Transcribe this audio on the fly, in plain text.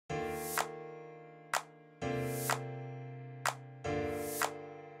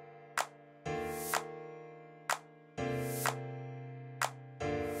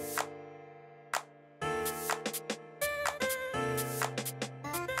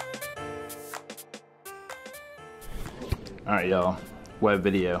All right, y'all, web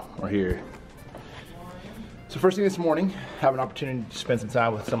video, we're here. So first thing this morning, have an opportunity to spend some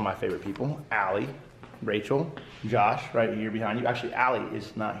time with some of my favorite people. Allie, Rachel, Josh, right here behind you. Actually, Allie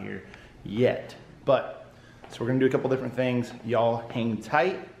is not here yet, but, so we're gonna do a couple different things. Y'all hang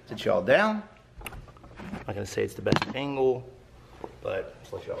tight, sit y'all down. I'm not gonna say it's the best angle, but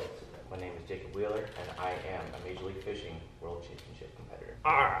let's let y'all. My name is Jacob Wheeler, and I am a Major League Fishing World Championship competitor.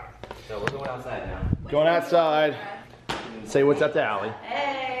 All right. So we're going outside now. Going outside. Say what's up to Allie.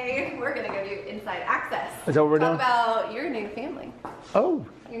 Hey, we're gonna go do inside access. Is that what we're doing? Talk about your new family. Oh,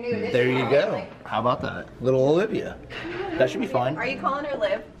 Your new addition there you to our go. family. How about that? Little Olivia. That should be fun. Are you calling her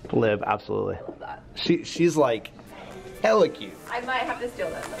Liv? Liv, absolutely. I love that. She's like hella cute. I might have to steal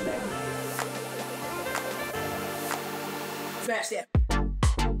that someday. Smash that.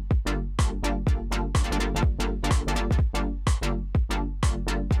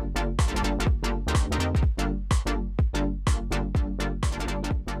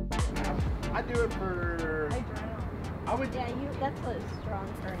 I do it for. I would. Yeah, that's a strong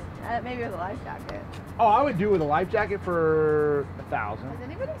current. Maybe with a life jacket. Oh, I would do it with a life jacket for 1,000. Has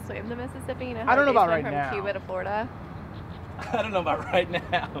anybody swam the Mississippi? You know I don't know about they swim right now. From Cuba to Florida. I don't know about right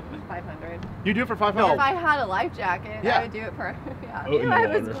now. 500. You do it for 500? If I had a life jacket, Yeah. I would do it for. Yeah, I Oh, knew no I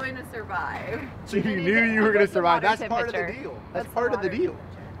was wonder. going to survive. So you I need knew you were going what's to the survive. water That's part of the temperature? deal. What's That's part of the water deal.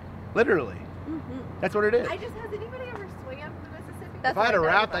 temperature? Literally. That's what it is. I just, has anybody ever swam the Mississippi? If I had a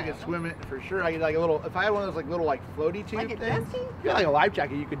raft, I could swim it for sure. I could like a little. If I had one of those like little like floaty tube Like a things, jet ski? yeah, like a life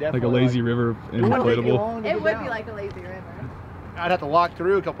jacket, you could definitely Like a lazy river It wouldn't take you inflatable. long to It get would down. be like a lazy river. I'd have to walk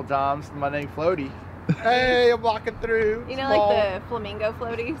through a couple times. My name floaty. Hey, I'm walking through. You know, Small. like the flamingo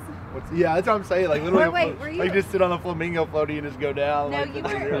floaties? Yeah, that's what I'm saying. Like literally, Wait, were you- like just sit on a flamingo floaty and just go down. No, like, you the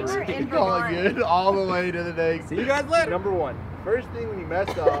were river. in Keep going Vermont. good all the way to the next. See you guys later. Number one, first thing when you mess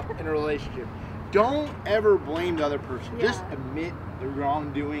up in a relationship, don't ever blame the other person. Yeah. Just admit the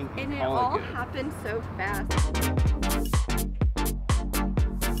wrongdoing And it call all good. happened so fast.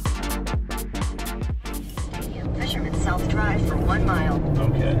 Fisherman South Drive for 1 mile.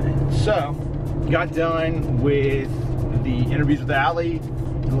 Okay, so got done with the interviews with Allie, a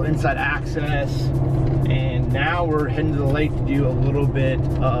little inside access, and now we're heading to the lake to do a little bit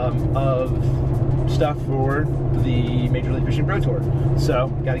of stuff for the Major League Fishing Pro Tour. So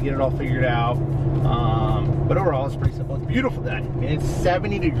got to get it all figured out. But overall, it's pretty simple. It's a beautiful day. I mean, it's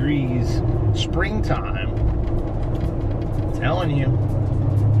 70 degrees, springtime. I'm telling you,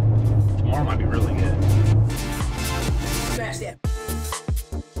 tomorrow might be really good. Smash that.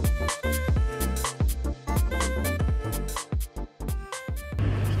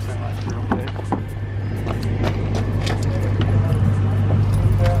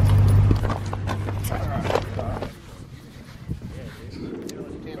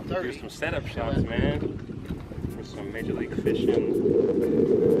 Do some setup shots, man, for some Major League Fishing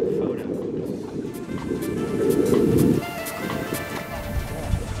photos.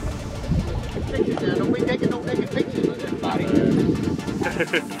 Don't be taking no naked pictures of everybody.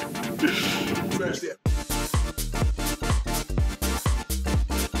 Smash that.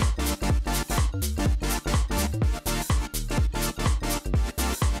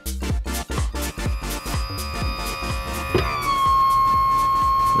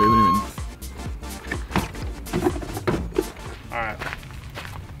 Wait, what do you mean? All right.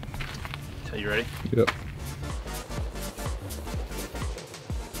 So you ready? Yep.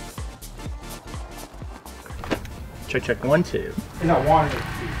 Check, check, 1, 2. And I wanted it.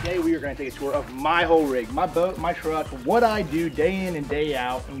 Today we are going to take a tour of my whole rig, my boat, my truck, what I do day in and day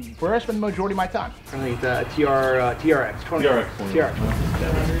out, and where I spend the majority of my time. I think the TRX 20.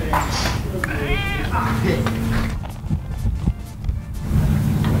 TRX.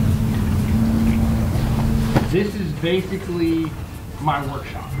 This is basically my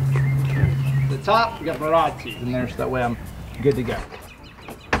workshop. The top, we got my rod teeth in there, so that way I'm good to go.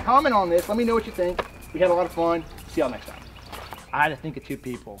 Comment on this, let me know what you think. We had a lot of fun. See y'all next time. I had to think of 2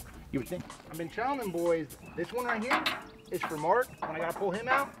 people. You would think. I've been telling them boys, this one right here is for Mark when I gotta pull him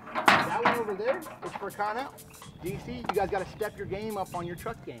out. That one over there is for Connell. DC, you guys gotta step your game up on your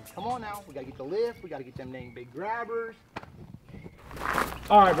truck game. Come on now, we gotta get the lift, we gotta get them dang big grabbers.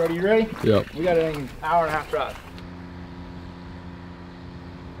 All right, Brody, you ready? Yep. We got an hour and a half drive.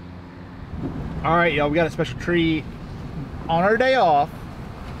 All right, y'all, we got a special treat. On our day off,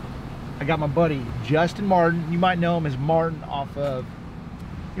 I got my buddy, Justin Martin. You might know him as Martin off of,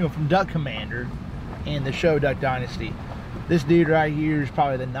 you know, from Duck Commander and the show Duck Dynasty. This dude right here is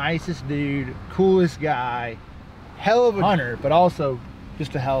probably the nicest dude, coolest guy, hell of a hunter, but also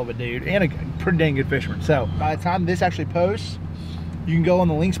just a hell of a dude and a pretty dang good fisherman. So by the time this actually posts, you can go on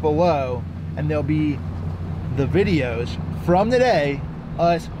the links below and there'll be the videos from the day,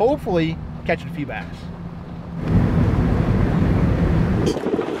 us hopefully catching a few bass.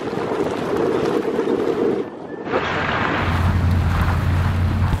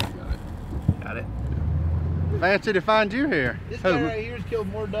 Got it. Fancy to find you here. This guy right here has killed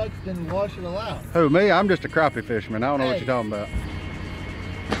more ducks than wash it allowed. Who, me? I'm just a crappie fisherman. I don't know what you're talking about.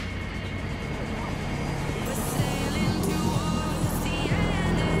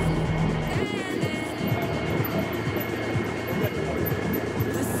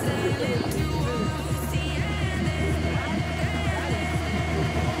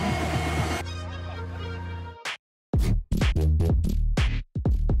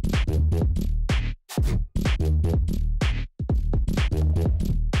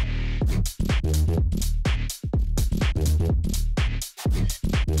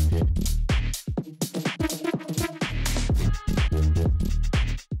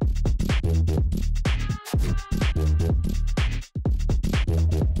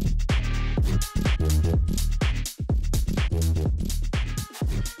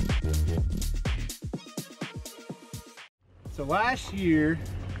 So last year,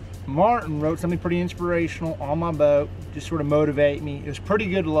 Martin wrote something pretty inspirational on my boat, just sort of motivate me. It was pretty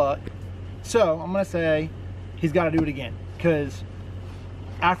good luck. So I'm gonna say he's gotta do it again, because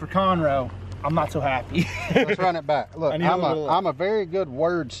after Conroe, I'm not so happy. Let's run it back. Look, I'm a very good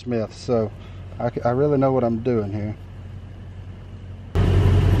wordsmith, so I really know what I'm doing here.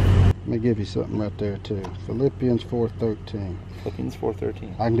 Let me give you something right there too. Philippians 4:13. Philippians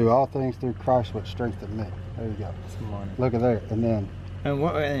 4:13. I can do all things through Christ which strengthens me. There you go. Look at there, and then. And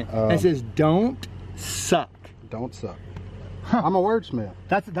what? It says, "Don't suck." Don't suck. Huh. I'm a wordsmith.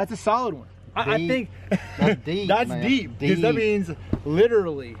 That's a solid one. I think that's deep. That's man. deep, because that means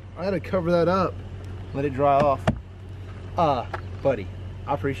literally. I gotta cover that up, let it dry off. Buddy,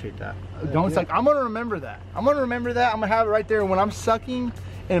 I appreciate that. Don't suck. I'm gonna remember that. I'm gonna have it right there. When I'm sucking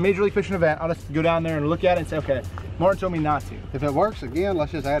in a Major League Fishing event, I'll just go down there and look at it and say, okay, Martin told me not to. If it works again,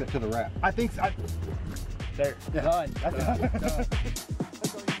 let's just add it to the wrap. I think so. There, done. That's done.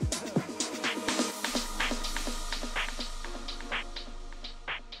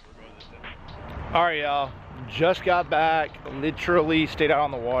 All right, y'all, just got back, literally stayed out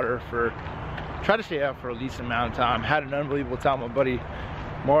on the water tried to stay out for a decent amount of time. Had an unbelievable time with my buddy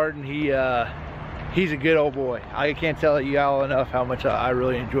Martin. He's a good old boy. I can't tell you all enough how much I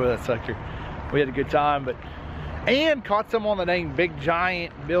really enjoy that sucker. We had a good time, and caught some on the dang big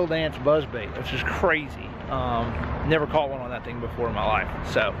giant Bill Dance buzzbait, which is crazy. Never caught one on that thing before in my life.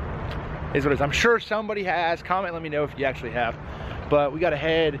 So, is what it is. I'm sure somebody has. Comment, let me know if you actually have. But we got to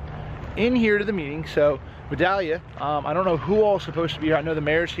head in here to the meeting. So Vidalia, I don't know who all is supposed to be here. I know the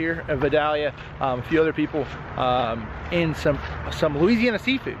mayor's here at Vidalia, a few other people, and some Louisiana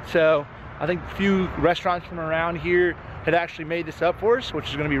seafood. So I think a few restaurants from around here had actually made this up for us, which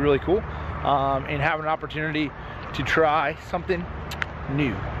is going to be really cool, and have an opportunity to try something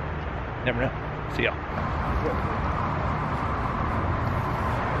new. Never know. See y'all.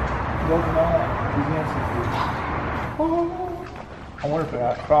 I wonder if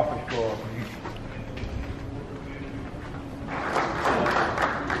that crawfish go over here.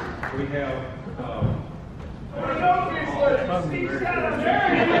 We have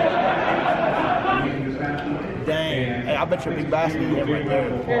dang, hey, I bet you a big basket in right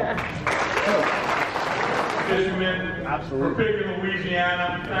there. Fishermen, absolutely. For picking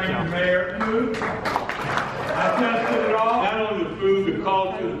Louisiana. Thank you, Mayor. I tested it all. Not only the food, the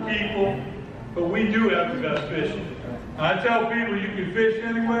culture, the people, but we do have the best fishing. I tell people you can fish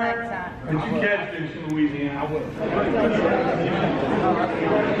anywhere, but you catch fish in Louisiana. I will.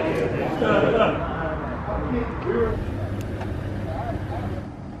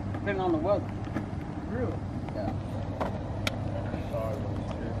 Depending on the weather. Really? Yeah.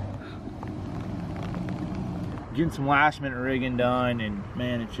 Getting some last minute rigging done, and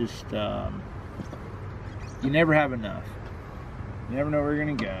man, it's just you never have enough. You never know where you're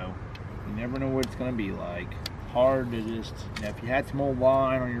gonna go. You never know what it's gonna be like. Hard to just, if you had some old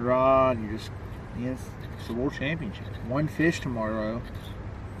line on your rod, it's the World Championship. One fish tomorrow,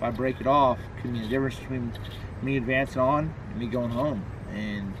 if I break it off, could be the difference between me advancing on and me going home.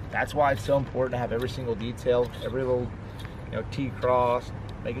 And that's why it's so important to have every single detail, every little, T-cross,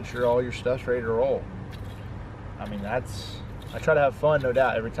 making sure all your stuff's ready to roll. I mean, I try to have fun, no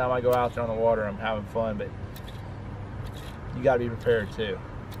doubt. Every time I go out there on the water, I'm having fun, but you gotta be prepared too.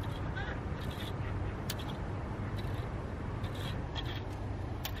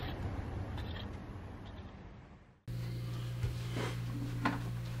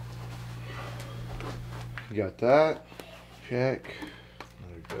 You got that. Check.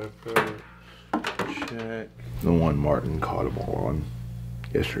 Another GoPro. check the one Martin caught them all on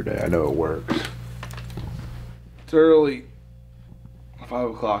yesterday. I know it works. It's early, 5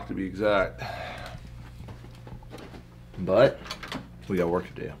 o'clock to be exact, but we got work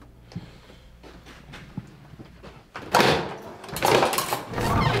to do.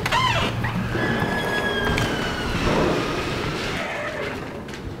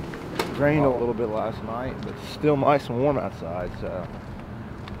 Rained a little bit last night, but still nice and warm outside, so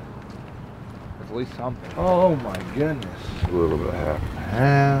it's at least something. Oh my goodness. A little bit of half and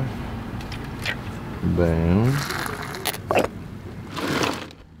half. Boom.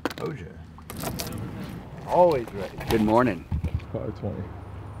 OJ. Always ready. Good morning. 5:20.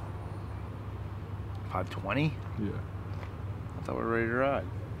 5:20? Yeah. I thought we were ready to ride.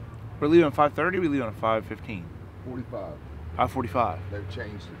 We're leaving at 5:30, we leaving at 5:15? 45. 5:45. They've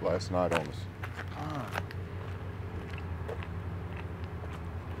changed it last night on us.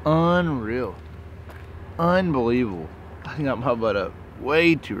 Unreal. Unbelievable. I got my butt up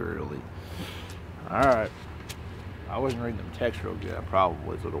way too early. Alright. I wasn't reading them texts real good. I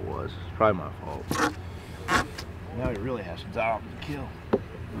probably is what it was. It's probably my fault. Now we really have some time to kill.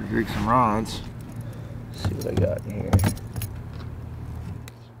 We're drink some rods. Let's see what I got in here.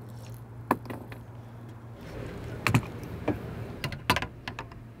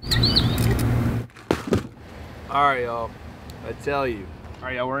 Alright, y'all. I tell you.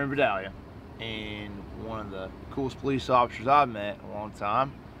 Alright, y'all, we're in Vidalia. And one of the coolest police officers I've met in a long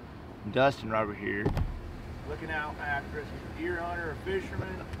time, Dustin, right over here, looking out after us. He's a deer hunter, a fisherman.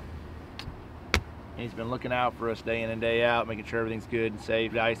 And he's been looking out for us day in and day out, making sure everything's good and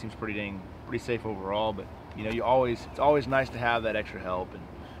safe. Vidalia seems pretty safe overall, but you know, it's always nice to have that extra help. And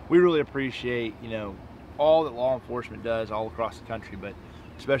we really appreciate, you know, all that law enforcement does all across the country, but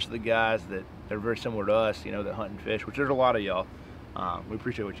especially the guys that are very similar to us, you know, that hunt and fish, which there's a lot of y'all. We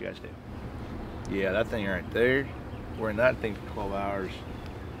appreciate what you guys do. Yeah, that thing right there, we're in that thing for 12 hours.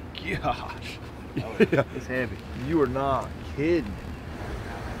 Gosh. Yeah. It's heavy. You are not kidding.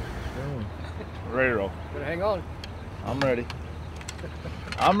 Ready to roll. Better hang on. I'm ready.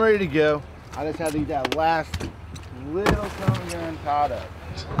 I'm ready to go. I just had to get that last little something gun tied up.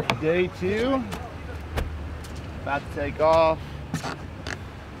 Day 2. About to take off.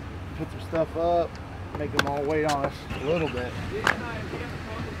 Put some stuff up. Make them all wait on us a little bit.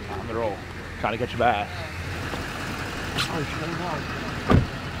 Time to roll. Trying to catch a bass.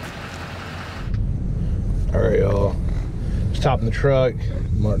 All right, y'all. Stopping the truck.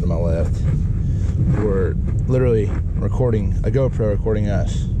 Martin to my left. We're literally recording a GoPro recording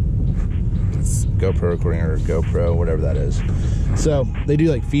us. It's GoPro recording or GoPro, whatever that is. So they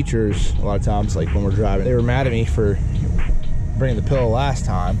do like features a lot of times, like when we're driving. They were mad at me for bringing the pillow last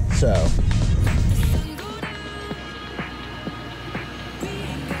time, so.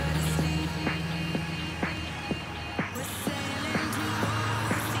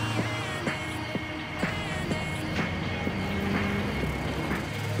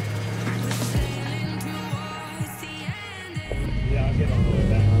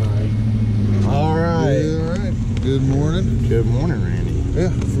 Good morning. Good morning, Randy. Yeah,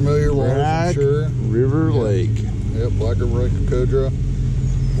 familiar waters, I'm sure. River Lake. Yep, Black River Lake, Codra.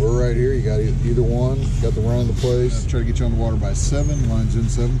 We're right here. You got either one. Got the run of the place. Try to get you on the water by 7. Line's in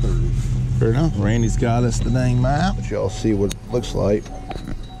 7:30. Fair enough. Randy's got us the dang map. But y'all see what it looks like.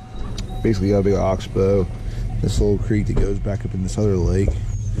 Basically got a big oxbow. This little creek that goes back up in this other lake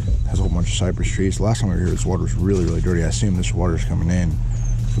has a whole bunch of cypress trees. Last time we were here, this water was really, really dirty. I assume this water's coming in.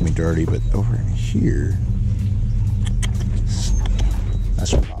 It's gonna be dirty, but over in here,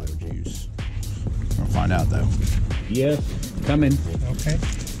 that's probably juice. We'll find out though. Yes, coming. Okay.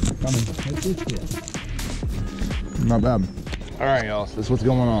 Coming. Not bad. All right, y'all, so this is what's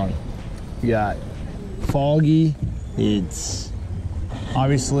going on. We got foggy. It's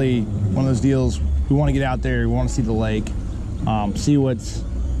obviously one of those deals. We want to get out there. We want to see the lake, see what's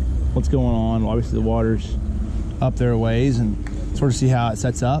going on. Obviously, the water's up there a ways, and sort of see how it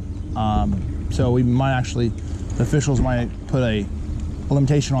sets up. So we might actually, the officials might put a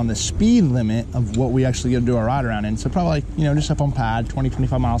limitation on the speed limit of what we actually get to do our ride around in. So probably, like, you know, just up on pad, 20,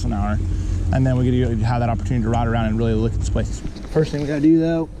 25 miles an hour. And then we get to have that opportunity to ride around and really look at this place. First thing we gotta do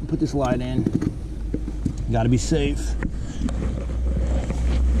though, put this light in. Gotta be safe.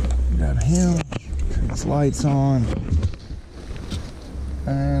 Grab him, turn these lights on.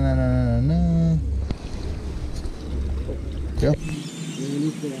 Yep.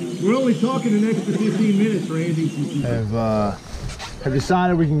 We're only talking an extra 15 minutes, Randy. Have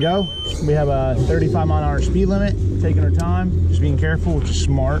decided we can go. We have a 35-mile-an-hour speed limit, taking our time, just being careful, which is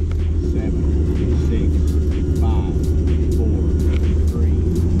smart. 7, 6, 5, 4, 3,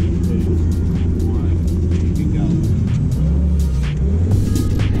 2, 1.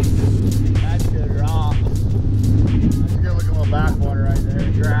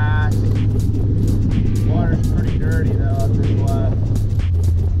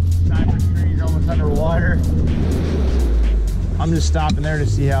 I'm just stopping there to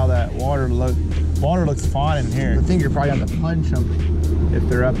see how that water looks. Water looks fine in here. I think you're probably gonna have to punch them if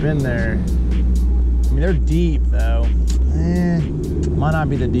they're up in there. I mean, they're deep though. Might not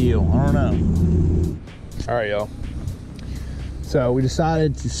be the deal. I don't know. All right, y'all. So we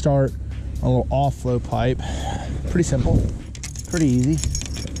decided to start a little off-flow pipe. Pretty simple, pretty easy.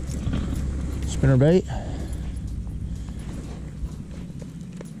 Spinner bait.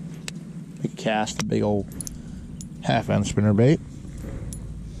 Big cast, a big old half-ounce spinner bait.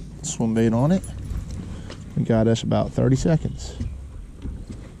 Swim bait on it. We got us about 30 seconds.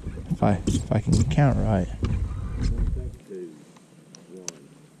 If I can count right.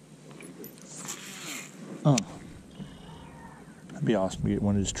 Oh, that'd be awesome to get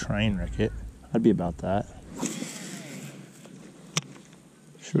one of his train wreck it. I'd be about that.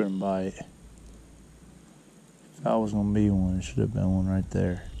 Should have been bite. If that was gonna be one, it should have been one right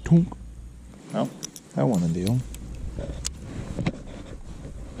there. Tunk. Oh, that wasn't a deal.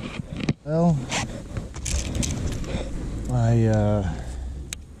 Well,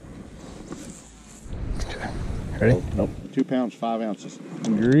 ready? Nope. 2 pounds, 5 ounces.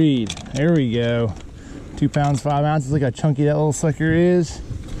 Agreed. There we go. 2 pounds, 5 ounces. Look how chunky that little sucker is.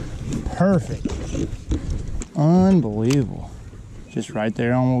 Perfect. Unbelievable. Just right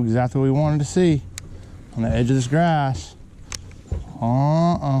there on exactly what we wanted to see. On the edge of this grass.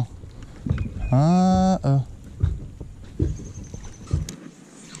 Uh-oh. Uh-oh.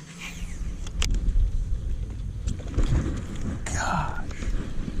 Gosh.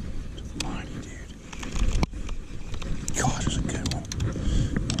 Mighty dude. Gosh, that's a good one.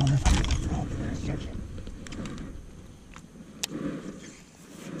 I wonder if I can throw it there and catch it.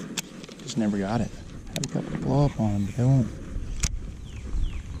 Just never got it. Had a couple blow up on him, but they won't.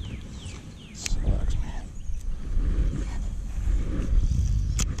 Sucks, man.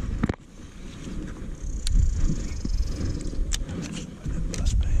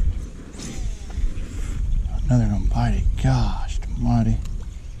 I know they're gonna bite it. Gosh, mighty.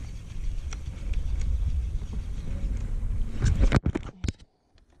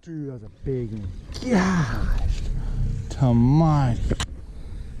 Dude, that was a big one. Gosh, mighty.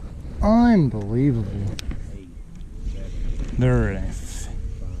 Unbelievable. There it is.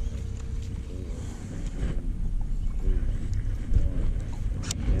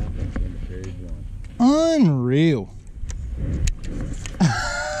 Unreal.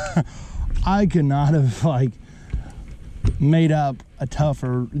 I could not have made up a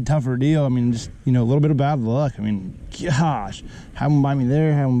tougher deal. I mean, just, you know, a little bit of bad luck. I mean, gosh, had one by me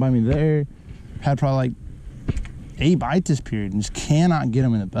there, had one by me there. Had probably 8 bites this period and just cannot get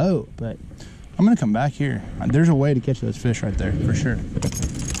them in the boat. But I'm gonna come back here. There's a way to catch those fish right there for sure.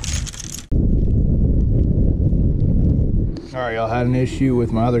 All right, y'all, had an issue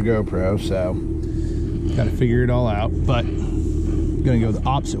with my other GoPro, so got to figure it all out. But I'm gonna go the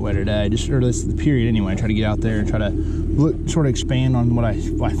opposite way today, or this is the period anyway. Try to get out there and try to look, sort of expand on what I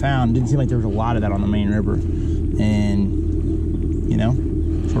found. Didn't seem like there was a lot of that on the main river, and you know,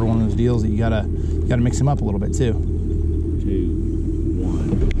 sort of one of those deals that you gotta mix them up a little bit too. 2,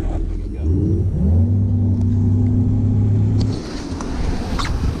 1,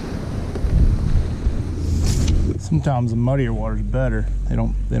 go. Sometimes the muddier water's better. They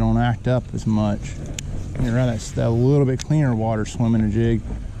don't act up as much. When you're around that little bit cleaner water swimming a jig,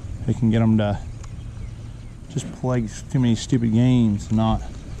 they can get them to just play too many stupid games and not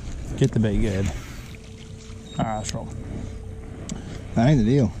get the bait good. All right, let's roll. That ain't the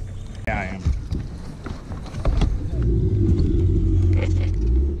deal. Yeah, I am.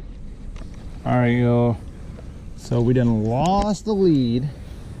 All right, y'all. So we done lost the lead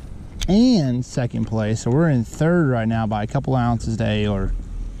and second place. So we're in third right now by a couple ounces to Ayler.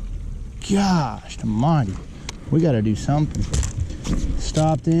 Gosh almighty, we got to do something.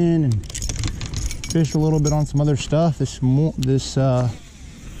 Stopped in and fished a little bit on some other stuff the start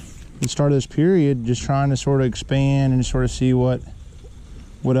of this period, just trying to sort of expand and sort of see what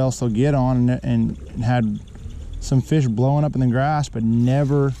else they'll get on, and had some fish blowing up in the grass, but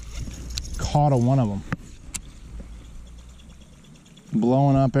never caught one of them.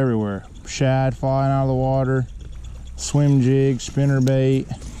 Blowing up everywhere. Shad flying out of the water, swim jig, spinner bait,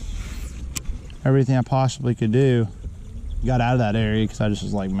 everything I possibly could do. Got out of that area because I just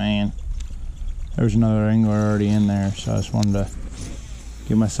was like, man, there's another angler already in there, so I just wanted to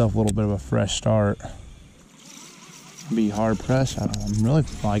give myself a little bit of a fresh start. Be hard pressed. I'm really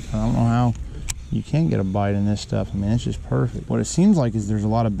I don't know how you can't get a bite in this stuff. I mean, it's just perfect. What it seems like is there's a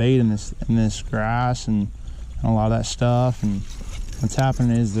lot of bait in this grass and a lot of that stuff, and what's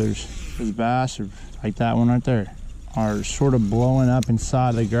happening is there's bass like that one right there. are sort of blowing up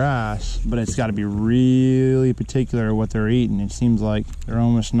inside the grass, but it's got to be really particular what they're eating. It seems like they're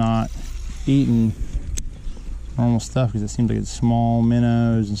almost not eating normal stuff because it seems like it's small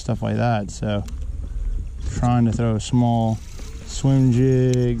minnows and stuff like that. So trying to throw a small swim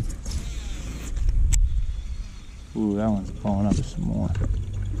jig. Ooh, that one's blowing up some more.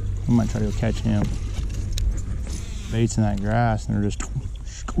 I might try to go catch him. Bait's in that grass and they're just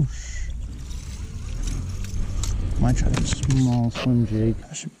squish. Might try that small swim jig.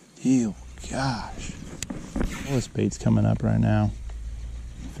 That should be the deal. Gosh. All this bait's coming up right now.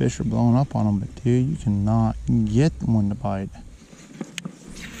 Fish are blowing up on them, but dude, you cannot get one to bite.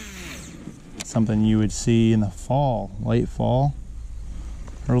 Something you would see in the fall, late fall,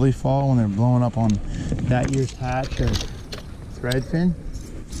 early fall, when they're blowing up on that year's hatch or threadfin.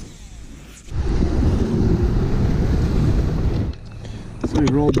 So we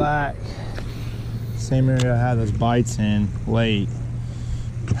roll back. Same area I had those bites in late.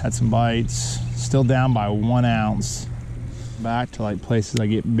 Had some bites, still down by 1 ounce. Back to like places I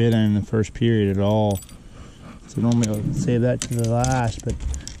get bit in the first period at all. So normally I would save that to the last, but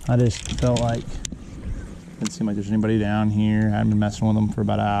I just felt like it didn't seem like there's anybody down here. I hadn't been messing with them for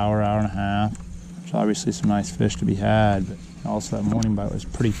about an hour, hour and a half. There's obviously some nice fish to be had, but also that morning bite was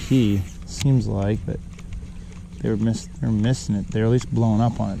pretty key, seems like, but they were missing it. They were at least blowing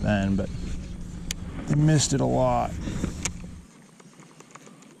up on it then, but they missed it a lot.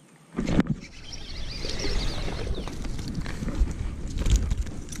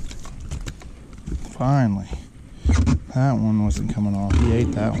 Finally, that one wasn't coming off. He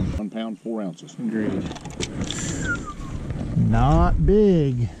ate that one. 1 pound, 4 ounces. Agreed. Not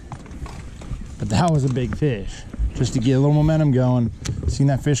big, but that was a big fish. Just to get a little momentum going. Seen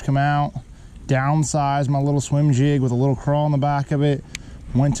that fish come out, downsized my little swim jig with a little crawl on the back of it,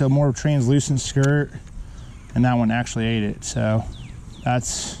 went to a more translucent skirt, and that one actually ate it. So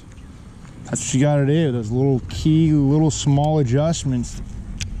that's what you gotta do. Those little key, little small adjustments.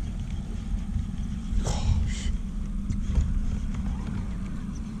 Gosh.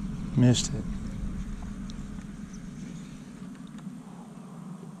 Missed it.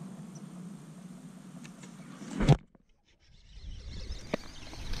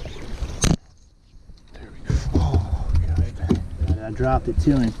 There we go. Oh, God. I dropped it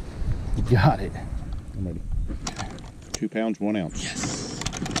to him. You got it. I'm ready. 2 pounds, 1 ounce. Yes.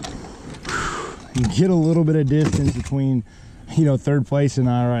 You get a little bit of distance between, you know, third place and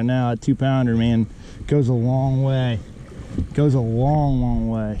I right now. A 2-pounder, man, goes a long way. Goes a long, long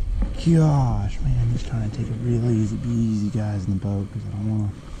way. Gosh, man, I'm just trying to take it real easy. Be easy, guys, in the boat, because I don't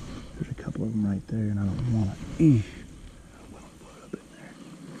want to. There's a couple of them right there, and I don't want to. Eesh. Up in there.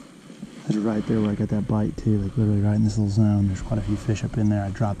 That's right there where I got that bite too. Like literally right in this little zone. There's quite a few fish up in there. I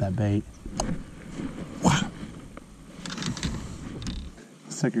dropped that bait. Wow.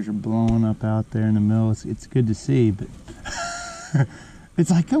 Suckers are blowing up out there in the middle. It's good to see, but it's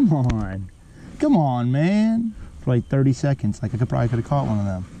like, come on, man. For like 30 seconds, like I probably could have caught one of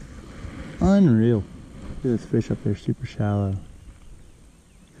them. Unreal. Look at this fish up there, super shallow.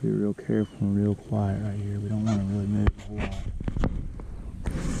 Be real careful and real quiet right here. We don't want to really move a whole lot.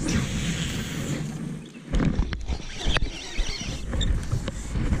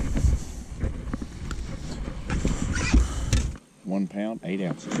 £1 pound, 8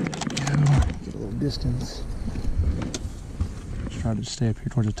 ounces. Get a little distance. Just try to stay up here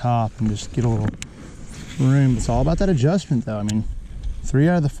towards the top and just get a little room. It's all about that adjustment though. I mean, 3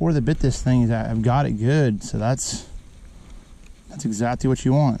 out of the 4 that bit this thing have got it good, so that's exactly what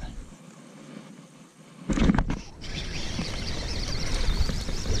you want.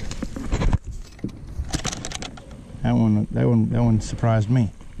 That one surprised me.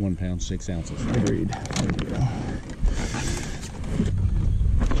 1 pound, 6 ounces. Agreed. There we go.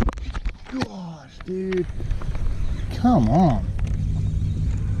 Gosh, dude. Come on.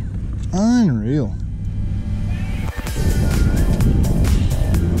 Unreal.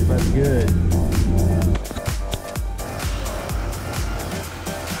 That's good.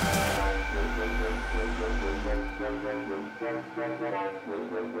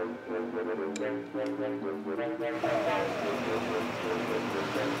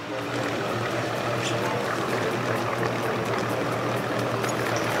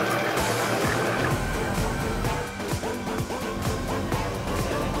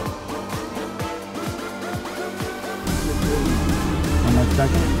 One more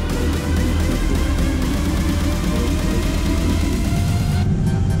second.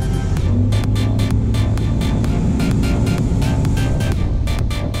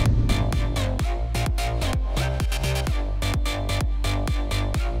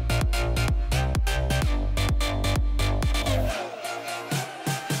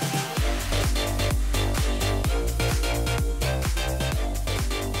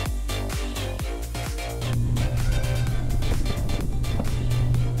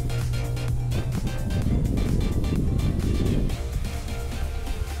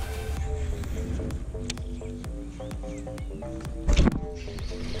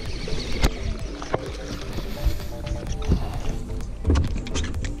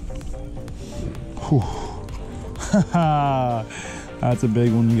 That's a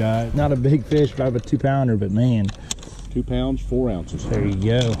big one, guys. Not a big fish, but I have a 2-pounder, but man. 2 pounds, 4 ounces. There you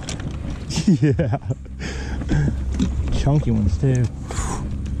go. Yeah. Chunky ones too.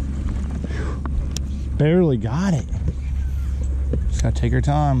 Barely got it. Just gotta take our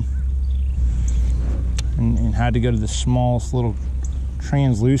time. And had to go to the smallest little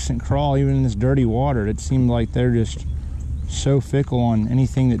translucent crawl, even in this dirty water. It seemed like they're just so fickle on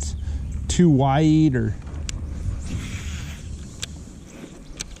anything that's too wide, or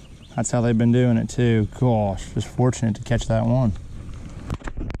that's how they've been doing it too. Gosh, just fortunate to catch that one.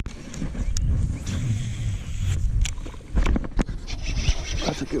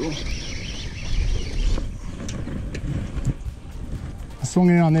 That's a good one. I swung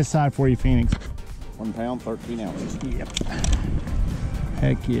it on this side for you, Phoenix. 1 pound, 13 ounces. Yep.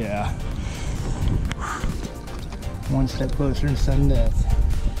 Heck yeah. One step closer to sudden death.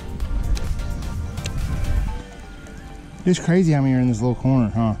 It's crazy how many are in this little corner,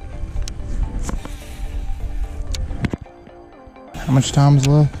 huh? How much time is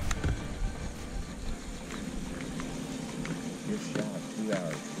left? Just shy of 2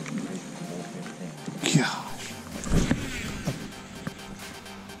 hours. Gosh.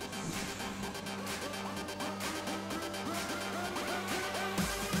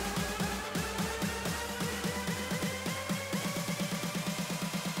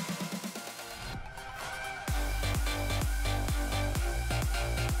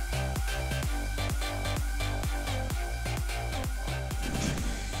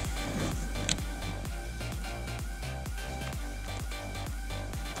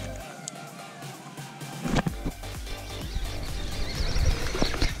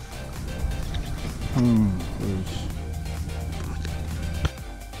 Please.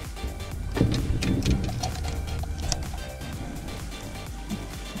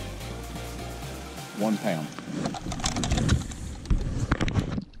 1 pound.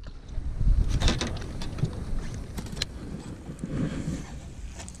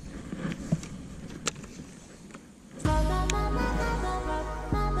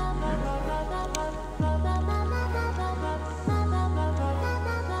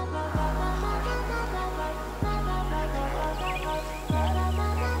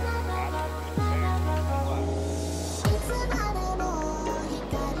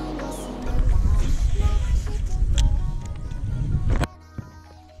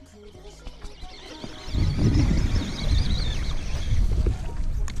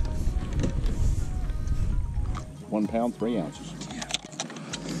 One pound, 3 ounces.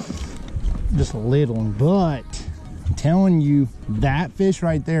 Just a little one, but I'm telling you, that fish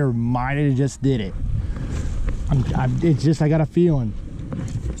right there might have just did it. It's just, I got a feeling.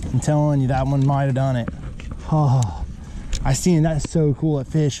 I'm telling you, that one might have done it. Oh, I seen it. That's so cool, that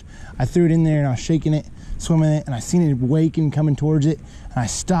fish. I threw it in there and I was shaking it, swimming it, and I seen it waking, coming towards it. And I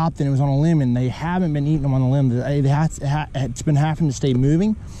stopped and it was on a limb, and they haven't been eating them on the limb. It's been having to stay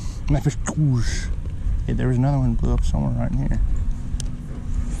moving. And that fish, whoosh. Hey, there was another one blew up somewhere right in here.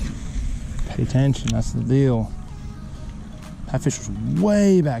 Pay attention, that's the deal. That fish was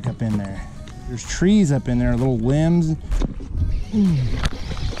way back up in there. There's trees up in there, little limbs.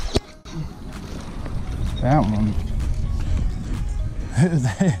 That one.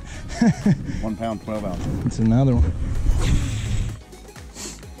 1 pound, 12 ounces. It's another one.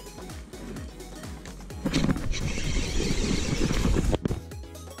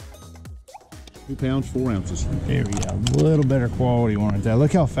 Two pounds, 4 ounces. There we go. A little better quality one right there.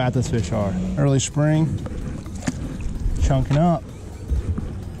 Look how fat those fish are. Early spring, chunking up.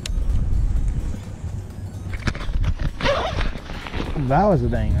 That was a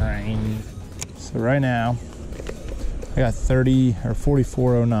dang rain. So right now, I got 30 or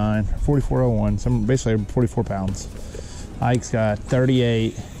 4409, 4401, some basically 44 pounds. Ike's got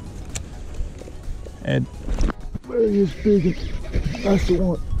 38. And very big. That's the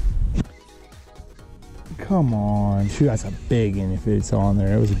one. Come on, shoot, that's a big one if it's on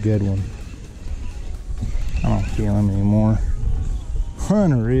there. It was a good one. I don't feel him anymore.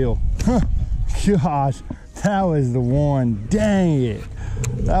 Unreal. Gosh, that was the one. Dang it.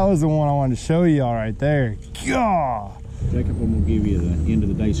 That was the one I wanted to show y'all right there. God. Jacob, I'm going to give you the end of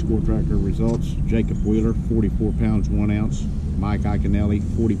the day score tracker results. Jacob Wheeler, 44 pounds, 1 ounce. Mike Iaconelli,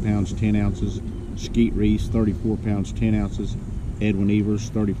 40 pounds, 10 ounces. Skeet Reese, 34 pounds, 10 ounces. Edwin Evers,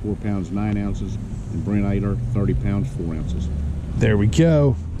 34 pounds, 9 ounces. And Brent Ayler, 30 pounds, 4 ounces. There we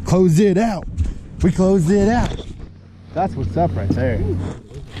go. Close it out. We closed it out. That's what's up right there.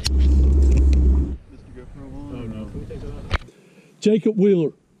 Jacob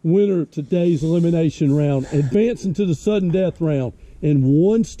Wheeler, winner of today's elimination round, advancing to the sudden death round, and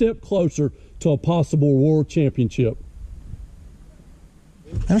one step closer to a possible world championship.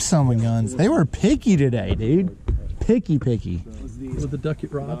 Those son of a guns. They were picky today, dude. Picky. With the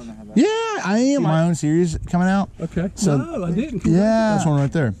ducket rods? Yeah, I am. My own series coming out. Okay. So, no, I didn't. Yeah, that's one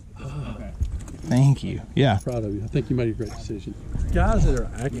right there. Thank you. Yeah. Proud of you. I think you made a great decision. Guys that are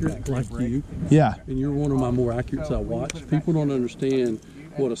accurate like you. Yeah. And you're one of my more accurates I watch. People don't understand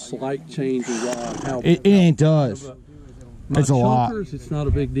what a slight change in rod, how it does. It's a lot. It's not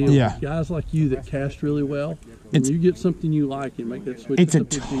a big deal. Yeah. Guys like you that cast really well, when you get something you like and make that switch. It's a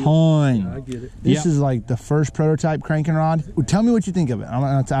ton. Yeah, I get it. This is like the first prototype cranking rod. Tell me what you think of it.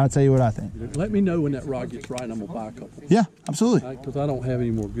 I'll tell you what I think. Let me know when that rod gets right and I'm going to buy a couple. Yeah, absolutely. Because I don't have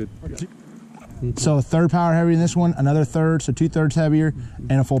any more good. So a third power heavier than this one, another third, so 2/3 heavier,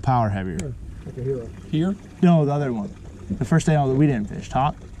 and a full power heavier. Here? No, the other one. The first day we didn't fish.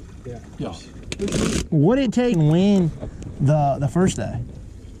 Top? Yeah. Yes. What did it take to win the first day?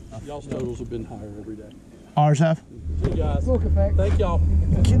 Y'all's totals have been higher every day. Ours have? See you guys. Thank y'all.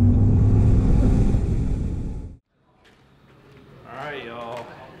 All right, y'all.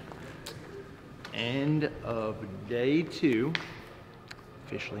 End of day 2.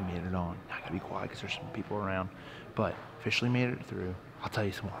 Officially made it on. I gotta be quiet because there's some people around, but officially made it through. I'll tell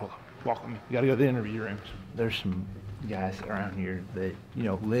you some more. Hold on. Walk with me. We gotta go to the interview rooms. There's some guys around here that, you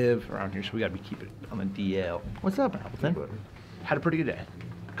know, live around here, so we gotta be keeping it on the DL. What's up, Appleton? Had a pretty good day.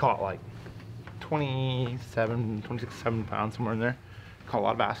 Caught like 26, 7 pounds, somewhere in there. Caught a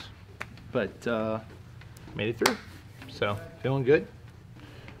lot of bass, but made it through. So feeling good.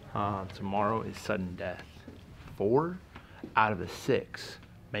 Tomorrow is sudden death. 4 out of the 6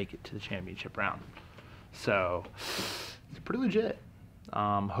 make it to the championship round. So it's pretty legit.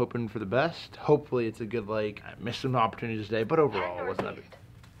 Hoping for the best. Hopefully it's a good lake. I missed some opportunities today, but overall it wasn't that big.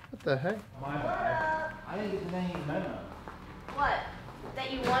 What the heck? I didn't get the name memo. What?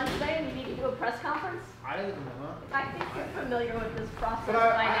 That you won today and you need to do a press conference? I didn't get the memo. I think you're familiar with this process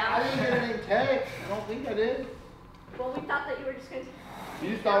But by now. I didn't get any text. I don't think I did. Well, we thought that you were just going to... You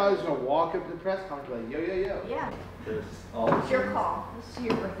just thought I was going to walk up to the press conference like, yo. Yeah. It's your call. This is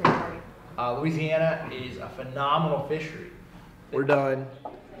your birthday party. Louisiana is a phenomenal fishery. We're done.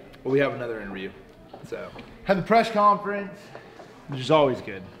 But we have another interview. So, had the press conference, which is always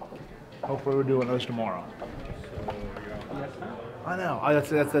good. Hopefully we're doing those tomorrow. I know.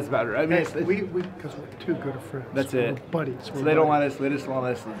 That's about it. I mean, because we're too good of friends. That's we're it. buddies. So they don't want us. They just want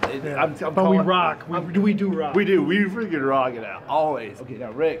us. But we rock. We do rock. We do. We freaking rock it out. Always. Okay,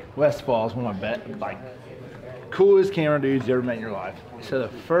 now Rick Westfall is one of my coolest camera dudes you ever met in your life. So the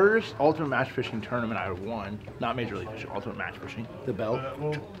first ultimate match fishing tournament I won, not Major League Fishing, ultimate match fishing, the belt.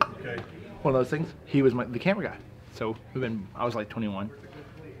 Okay. One of those things. He was the camera guy. So I was like 21.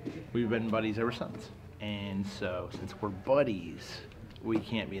 We've been buddies ever since. And so since we're buddies, we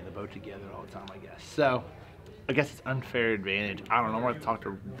can't be in the boat together all the time, I guess. So I guess it's unfair advantage. I don't know. I'm going to talk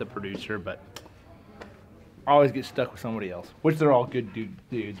to the producer, but I always get stuck with somebody else, which they're all good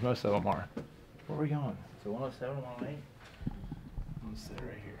dudes. Most of them are. Where are we going? So 107, 108? I'm going to sit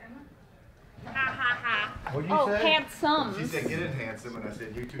right here. What'd you say? Handsome. She said, get in handsome, and I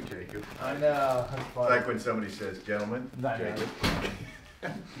said, you too, Jacob. I know. That's funny. Like when somebody says, gentlemen, Jacob.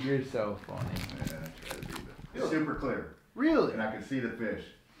 You're so funny. Yeah, I try to be super clear. Really? And I can see the fish,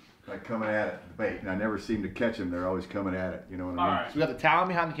 like coming at it, the bait, and I never seem to catch them. They're always coming at it. You know what I mean? All right. So we got the talent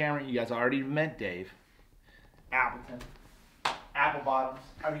behind the camera. You guys already met Dave. Appleton. Apple Bottoms.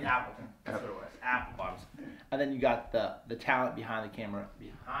 Appleton. That's what it was. Apple Bottoms. And then you got the talent behind the camera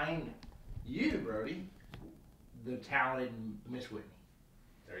behind you, Brody. The talented Miss Whitney.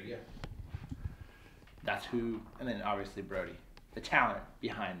 There you go. That's who. And then obviously Brody. The talent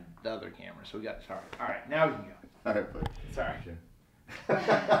behind the other camera. So we got, sorry. All right, now we can go. All right, buddy. Sorry.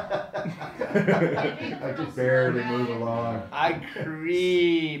 I just barely move along. I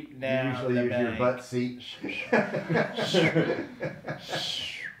creep now. You usually use your butt seat.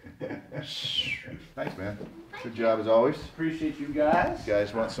 Thanks, man. Good job as always. Appreciate you guys. You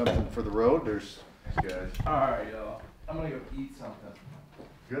guys want something for the road? There's these guys. All right, y'all. I'm gonna go eat something.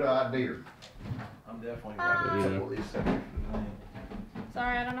 Good idea. I'm definitely grabbing a couple of these things.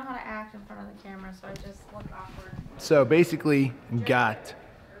 Sorry, I don't know how to act in front of the camera, so I just look awkward. So basically, got.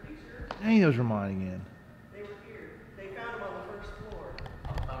 Hey, those were mine again. They were here. They found them on the first floor.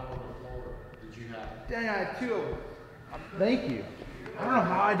 Did you have? Dang, I had 2 of them. Thank you. I don't know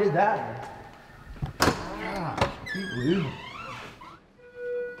how I did that.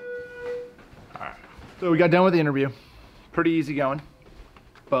 Alright. So we got done with the interview. Pretty easy going.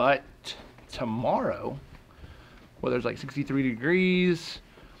 But tomorrow, weather's like 63 degrees,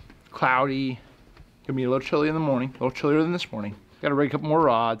 cloudy. Gonna be a little chilly in the morning, a little chillier than this morning. Gotta rig a couple more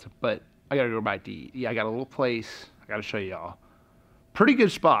rods, but I gotta go back to eat. Yeah, I got a little place. I gotta show y'all. Pretty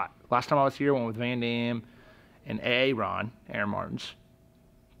good spot. Last time I was here, I went with Van Dam and Aaron Martins.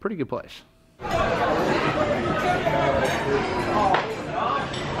 Pretty good place. Can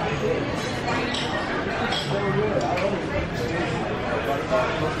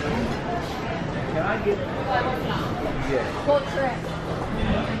I get full trip?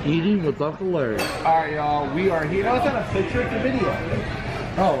 Eating with Uncle Larry. Alright, y'all, we are here. No, it's not a picture, it's a video.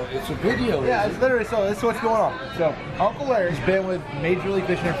 Oh, it's a video. Yeah, it's literally, so this is what's going on. So, Uncle Larry's been with Major League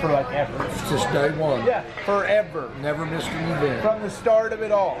Fishing for like ever. Since day one. Yeah, forever. Never missed an event. From the start of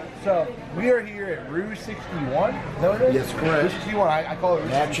it all. So, we are here at Rouge 61. Know what it is? Yes, correct. Rouge 61, I call it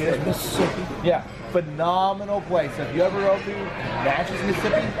Rouge Natchez, 61. Mississippi. Yeah, phenomenal place. So if you ever go to Natchez,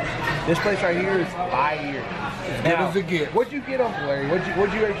 Mississippi, this place right here is fire. As good as it gets. What'd you get, Uncle Larry? What'd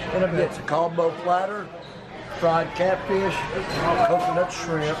you end up getting? It's a combo platter, fried catfish, coconut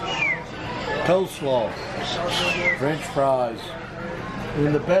shrimp, coleslaw, French fries,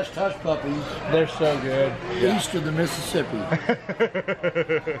 and the best hush puppies. They're so good. East of the Mississippi.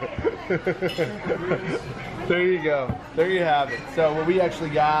 There you go. There you have it. So what we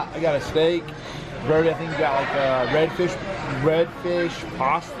actually got, I got a steak. Brody, I think we got like a redfish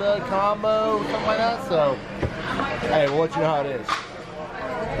pasta combo, something like that. So, hey, we'll let you know how it is.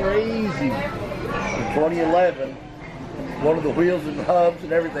 Crazy. In 2011, one of the wheels and hubs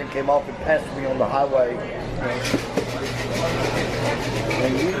and everything came off and passed me on the highway.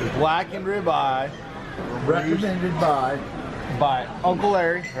 Blackened ribeye. Recommended by Uncle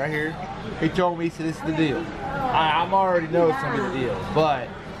Larry, right here. He told me, he said, this is the deal. I'm already know it's going to be the deal, but...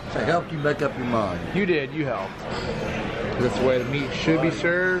 I helped you make up your mind. You did, you helped. That's the way the meat should be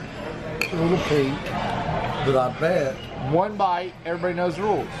served. A little pink, but I bet... One bite, everybody knows the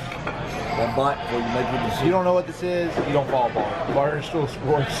rules. One bite before you make your decision. You don't know what this is, you don't follow ball. Barstool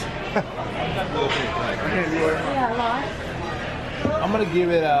Sports. I'm going to give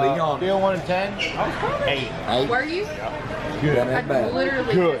it a scale 1 to 10. 8. Were you? Good. I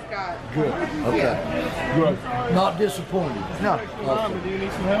literally just got. Good. Okay. Yeah. Good. Not disappointed. No. Awesome. Do you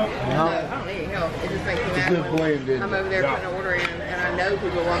need some help? No, I don't need any help. It just makes me It's a mad good when blend, isn't I'm it? over there putting an order in and I know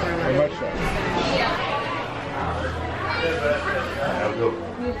people walking around Very like much so.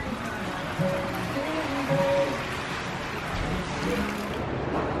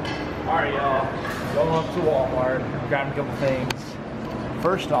 Alright, y'all. Going up to Walmart, grabbing a couple things.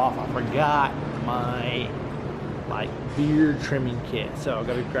 First off, I forgot my beard trimming kit, so I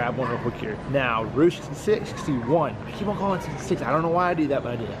gotta grab one real quick here. Now, Rouge 61. I keep on calling it 66. I don't know why I do that,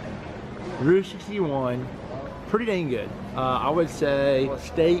 but I do that. Rouge 61, pretty dang good. I would say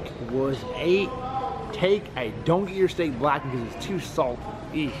steak was 8. Don't get your steak blackened because it's too salty.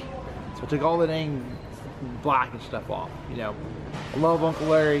 Eesh. So I took all the dang black and stuff off. You know, I love Uncle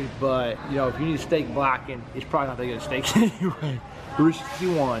Larry, but you know, if you need steak blackened, it's probably not that good a steak anyway. Rouge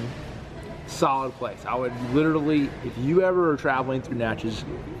 61, solid place. I would literally, if you ever are traveling through Natchez,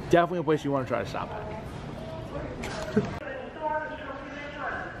 definitely a place you want to try to stop at.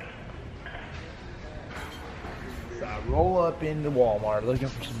 So I roll up into Walmart looking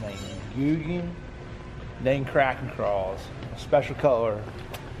for some dang Guggen, dang Kraken crawls, a special color.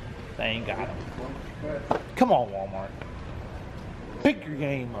 They ain't got them. Come on, Walmart. Pick your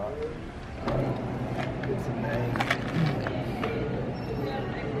game up. Get some dang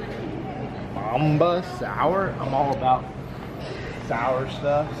Mamba sour. I'm all about sour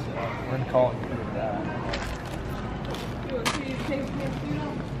stuff, so we're gonna call it good that.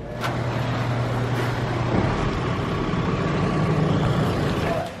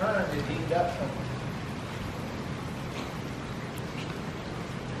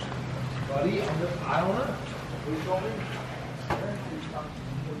 Buddy, I don't know. Who's told me?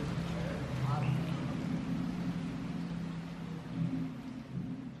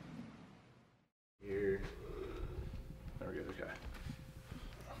 Here. There we go, okay.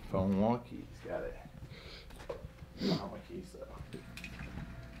 Phone wonky, he's got it. Not my keys though.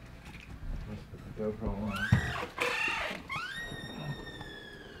 Let's put the GoPro on.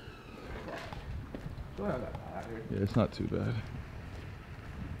 Still have that bad here. Yeah, it's not too bad.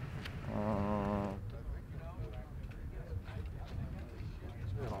 I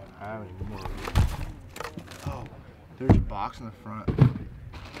don't have any more. Oh, there's a box in the front.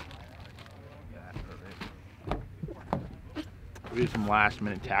 We did some last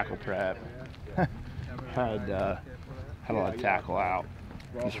minute tackle prep. had a lot of tackle out.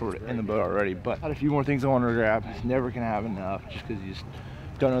 Just sort of in the boat already, but had a few more things I wanted to grab. Never gonna have enough just because you just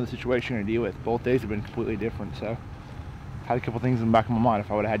don't know the situation you're gonna deal with. Both days have been completely different, so had a couple things in the back of my mind.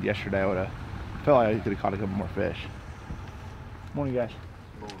 If I would have had yesterday, I would have felt like I could have caught a couple more fish. Morning, guys.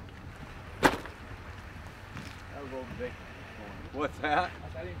 little bit. What's that?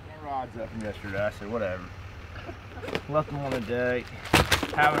 I didn't put my rods up from yesterday. I said, whatever. Left them on the deck,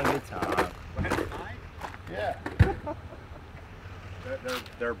 having a good time. Yeah.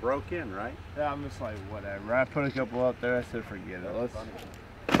 They're broke in, right? Yeah, I'm just like, whatever. I put a couple up there. I said, forget it. Let's.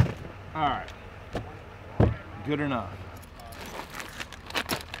 All right. Good enough.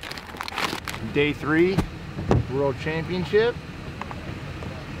 Day 3, World Championship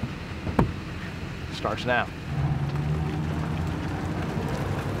starts now.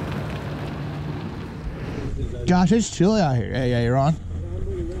 Josh, it's chilly out here. Hey, Ron.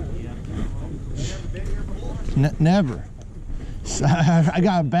 Never. I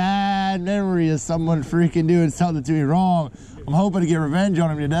got a bad memory of someone freaking doing something to me wrong. I'm hoping to get revenge on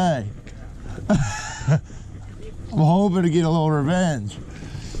him today. I'm hoping to get a little revenge.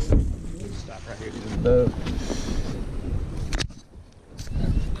 Stop right here to the boat.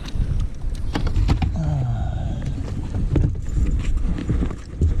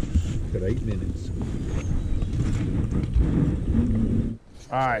 Got 8 minutes.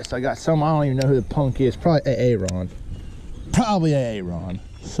 All right, so I got some, I don't even know who the punk is. Probably Aaron. Probably Aaron.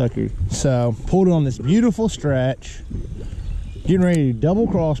 Sucker. So, pulled it on this beautiful stretch. Getting ready to double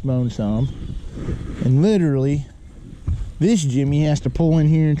crossbone some. And literally, this Jimmy has to pull in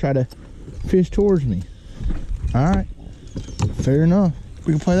here and try to fish towards me. All right. Fair enough.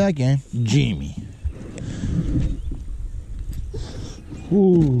 We can play that game. Jimmy.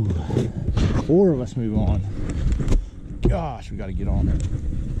 Ooh. 4 of us move on. Gosh, we got to get on it.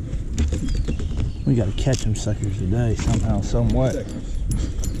 We got to catch them suckers today somehow, some way.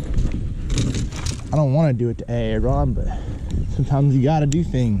 I don't want to do it to Aaron, but sometimes you got to do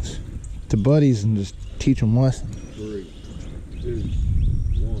things to buddies and just teach them lessons. 3, 2,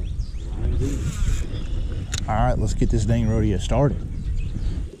 1. All right, let's get this dang rodeo started.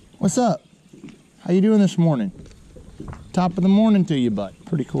 What's up? How you doing this morning? Top of the morning to you, bud.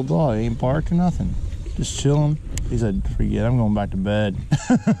 Pretty cool dog. Ain't barked or nothing. Just chilling. He said, forget, I'm going back to bed.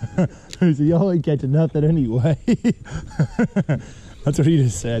 He said, y'all ain't catching nothing anyway. That's what he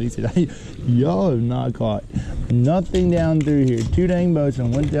just said. He said, hey, y'all have not caught nothing down through here. 2 dang boats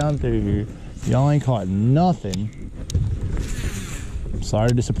and went down through here. Y'all ain't caught nothing. Sorry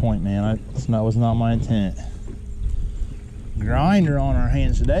to disappoint, man. That was not my intent. Grinder on our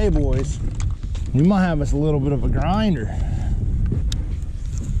hands today, boys. We might have us a little bit of a grinder.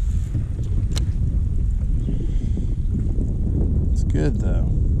 It's good though.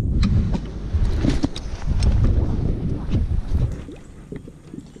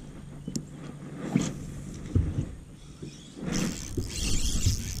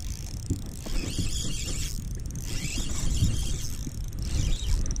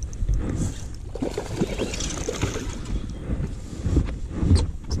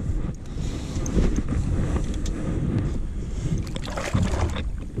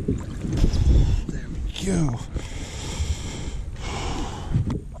 Go.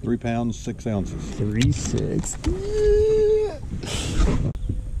 3 pounds, 6 ounces. 3-6.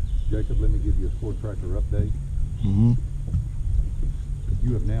 Jacob, let me give you a 4-tracker update. Mm-hmm.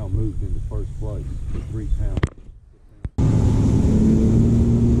 You have now moved into first place with 3 pounds.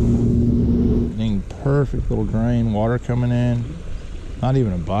 Dang, perfect little drain, water coming in. Not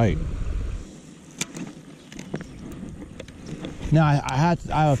even a bite. Now I have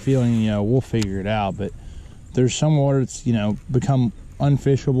a feeling, you know, we'll figure it out, but there's some water that's, you know, become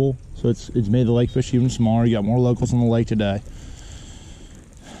unfishable, so it's made the lake fish even smaller. You got more locals on the lake today.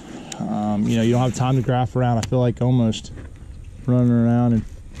 You know, you don't have time to graph around. I feel like almost running around, and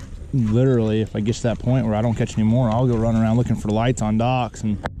literally, if I get to that point where I don't catch any more, I'll go run around looking for lights on docks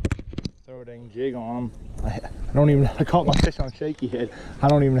and throw a dang jig on them. I caught my fish on shaky head. I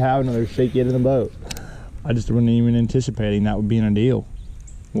don't even have another shaky head in the boat. I just wasn't even anticipating that would be in a deal.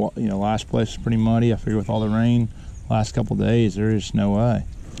 Well, you know, last place is pretty muddy. I figure with all the rain last couple days, there is no way.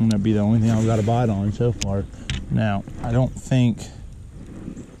 And that'd be the only thing I've got a bite on so far. Now, I think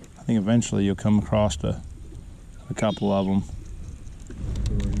eventually you'll come across a couple of them.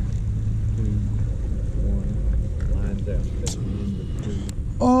 3, 2, 1. Lines out.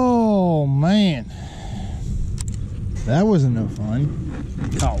 Oh man, that wasn't no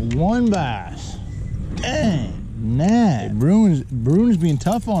fun. Caught 1 bass. Dang, nah. Bruin's being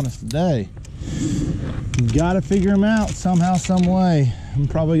tough on us today. Got to figure him out somehow, some way. I'm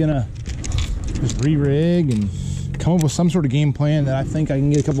probably gonna just re-rig and come up with some sort of game plan that I think I can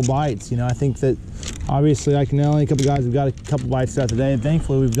get a couple bites. You know, I think that obviously a couple guys have got a couple bites out today, and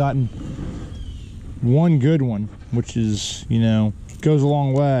thankfully we've gotten 1 good one, which is, you know, goes a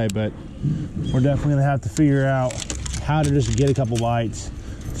long way. But we're definitely gonna have to figure out how to just get a couple bites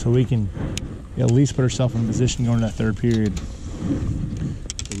so we can at least put herself in position going to that third period.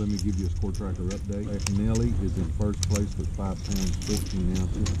 So let me give you a score tracker update. Nelly is in first place with 5 pounds 14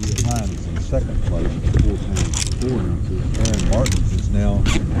 ounces. Ryan is in second place with 4 pounds 4 ounces. Aaron Martins is now in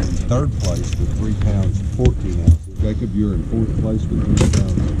third place with 3 pounds 14 ounces. Jacob, you're in fourth place with 3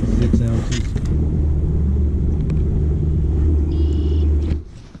 pounds 6 ounces.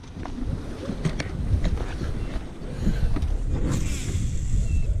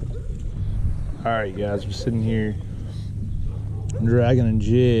 All right, guys, we're sitting here dragging a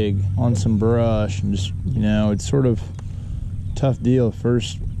jig on some brush, and just, you know, it's sort of a tough deal.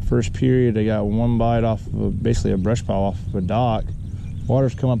 First period, I got one bite off of basically a brush pile off of a dock.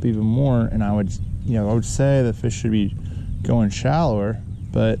 Water's come up even more, and I would say the fish should be going shallower,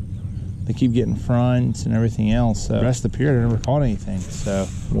 but they keep getting fronts and everything else. So the rest of the period, I never caught anything. So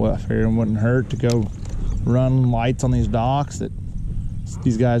I figured it wouldn't hurt to go run lights on these docks that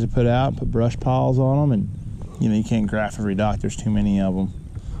these guys have put out, put brush piles on them, and you know, you can't graph every dock, there's too many of them,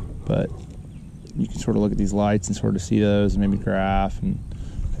 but you can sort of look at these lights and sort of see those and maybe graph, and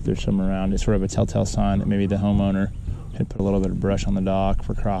if there's some around, it's sort of a telltale sign that maybe the homeowner had put a little bit of brush on the dock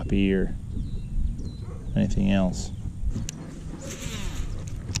for crappie or anything else.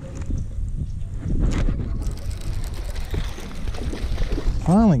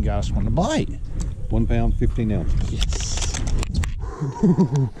 Finally got us one to bite. 1 pound 15 ounces. Yes.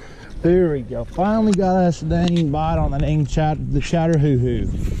 There we go. Finally got us a dang bite on the dang chatter hoo-hoo.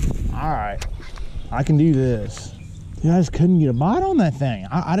 All right, I can do this. You guys couldn't get a bite on that thing.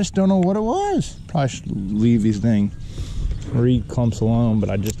 I just don't know what it was. Probably should leave these thing reed clumps alone,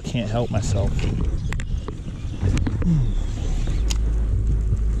 but I just can't help myself.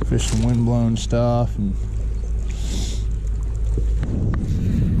 Fish some windblown stuff and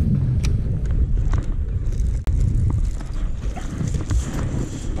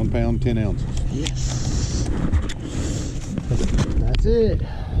 1 pound 10 ounces. Yes. That's it.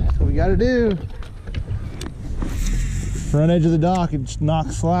 That's what we got to do. Front edge of the dock and just knock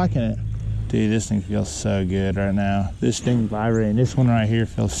slack in it. Dude, this thing feels so good right now. This thing vibrating. This one right here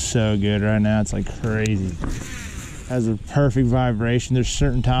feels so good right now. It's like crazy. Has a perfect vibration. There's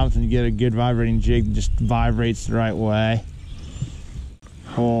certain times when you get a good vibrating jig that just vibrates the right way.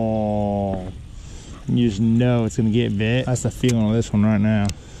 Oh, you just know it's gonna get bit. That's the feeling of this one right now.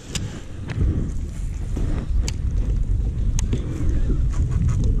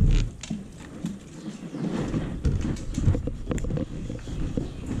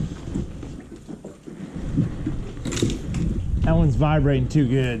 That one's vibrating too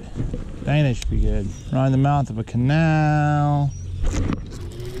good. Dang, they should be good. Right in the mouth of a canal.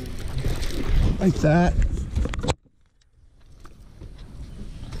 Like that.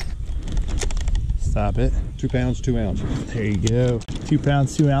 Stop it. 2 pounds 2 ounces. There you go. 2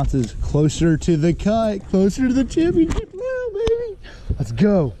 pounds 2 ounces. Closer to the cut. Closer to the championship now, baby. Let's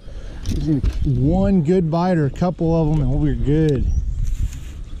go. Just need one good bite or a couple of them and we're good.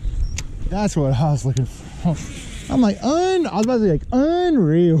 That's what I was looking for. I'm like, I was about to say like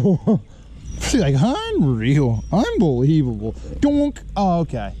unreal. Like unreal. Unbelievable. Donk. Oh,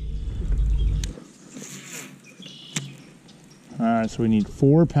 okay. All right, so we need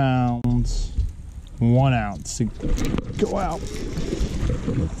 4 pounds, 1 ounce to go out.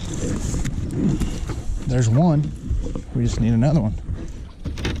 There's one. We just need another one.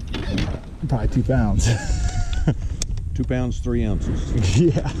 Probably 2 pounds. 2 pounds 3 ounces.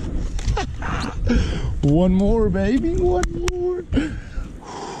 Yeah. One more, baby. One more.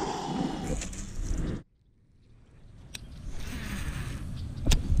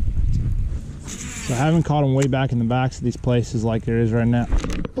 So I haven't caught him way back in the backs of these places like there is right now.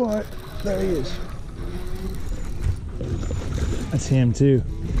 But there he is. That's him too.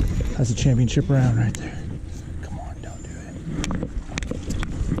 That's a championship round right there. Come on, don't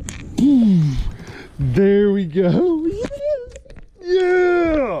do it. There we go.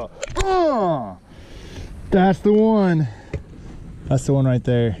 Yeah. That's the one. That's the one right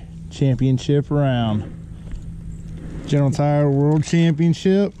there. Championship round. General Tire World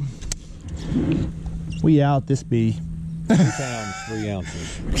Championship. We out this bee. 2 pounds 3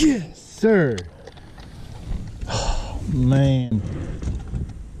 ounces. Yes, sir. Oh, man.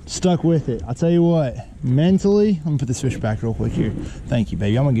 Stuck with it. I'll tell you what. Mentally, let me put this fish back real quick here. Thank you,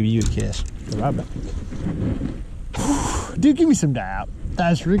 baby. I'm gonna give you a kiss. Right back. Dude, give me some dap.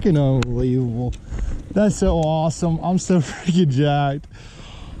 That's freaking unbelievable. That's so awesome. I'm so freaking jacked.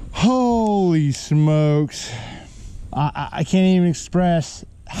 Holy smokes. I can't even express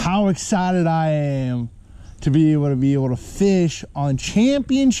how excited I am to be able to fish on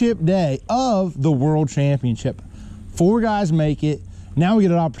championship day of the World Championship. 4 guys make it. Now we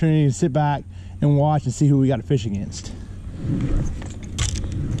get an opportunity to sit back and watch and see who we got to fish against.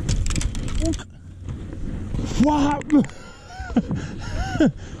 Whop!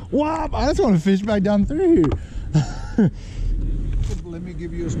 Whop! I just want to fish back down through. Let me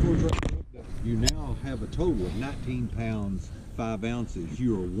give you a score drop. You now have a total of 19 pounds 5 ounces.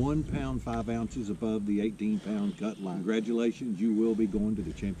 You are 1 pound 5 ounces above the 18-pound cut line. Congratulations, you will be going to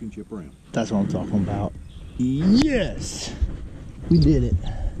the championship round. That's what I'm talking about. Yes, we did it.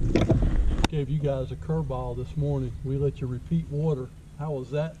 Gave you guys a curveball this morning. We let you repeat water. How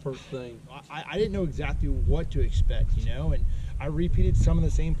was that first thing? I didn't know exactly what to expect, you know, and I repeated some of the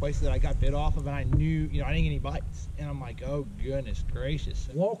same places that I got bit off of, and I knew, you know, I didn't get any bites, and I'm like, oh goodness gracious.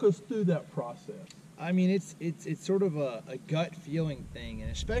 Walk us through that process. I mean, it's sort of a gut feeling thing, and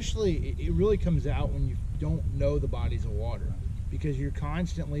especially it really comes out when you don't know the bodies of water, because you're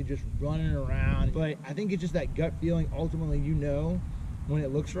constantly just running around. But I think it's just that gut feeling. Ultimately, you know when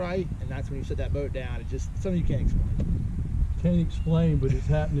it looks right, and that's when you set that boat down. It's just something you can't explain. Can't explain, but it's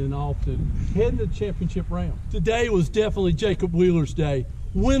happening often. Heading to the championship round. Today was definitely Jacob Wheeler's day.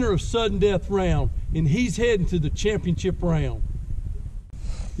 Winner of sudden death round, and he's heading to the championship round.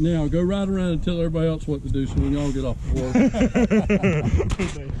 Now go right around and tell everybody else what to do so when y'all get off the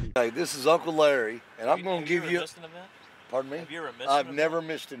board. Hey, this is Uncle Larry, and I'm going to give you. Missed an event? Pardon me? Have you ever missed I've an never event?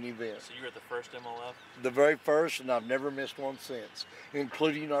 missed an event. So you were at the first MLF? The very first, and I've never missed one since,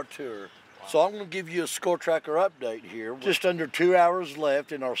 including our tour. Wow. So I'm going to give you a score tracker update here. Just under 2 hours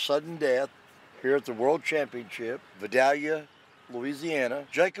left in our sudden death here at the World Championship, Vidalia, Louisiana.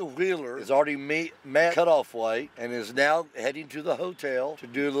 Jacob Wheeler has already met cutoff weight and is now heading to the hotel to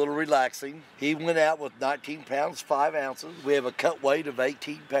do a little relaxing. He went out with 19 pounds 5 ounces. We have a cut weight of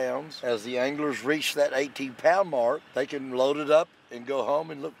 18 pounds. As the anglers reach that 18-pound mark, they can load it up and go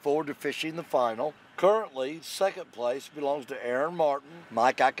home and look forward to fishing the final. Currently, second place belongs to Aaron Martin.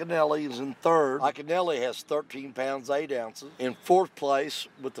 Mike Iaconelli is in third. Iaconelli has 13 pounds 8 ounces. In fourth place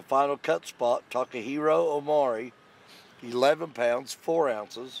with the final cut spot, Takahiro Omari, 11 pounds 4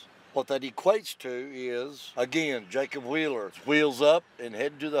 ounces. What that equates to is, again, Jacob Wheeler, wheels up and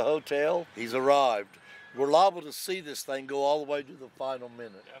heading to the hotel. He's arrived. We're liable to see this thing go all the way to the final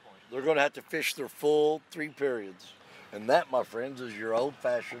minute. Definitely. They're going to have to fish their full 3 periods. And that, my friends, is your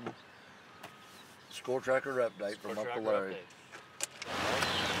old-fashioned score tracker update from Uncle Larry.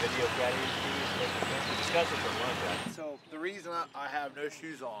 Video caddy issues, discuss it for lunch. So the reason I have no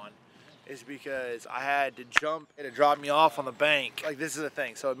shoes on is because I had to jump and it dropped me off on the bank. Like, this is the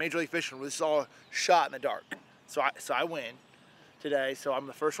thing. So Major League Fishing, this is all shot in the dark. So I win today, so I'm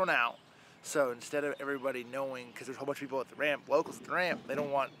the first one out. So instead of everybody knowing, because there's a whole bunch of people at the ramp, locals at the ramp, they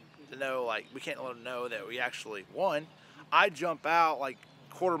don't want to know, like, we can't let them know that we actually won. I jump out like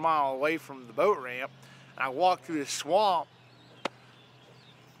a quarter mile away from the boat ramp, and I walk through the swamp,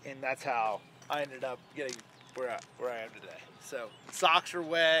 and that's how I ended up getting where I am today. So socks are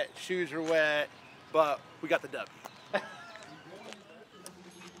wet, shoes are wet, but we got the W. I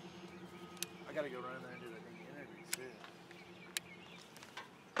gotta go run in there and do the interview soon.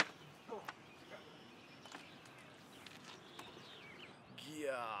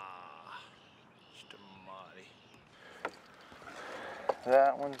 Yeah,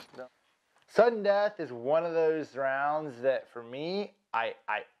 that one's done. Sudden death is one of those rounds that, for me,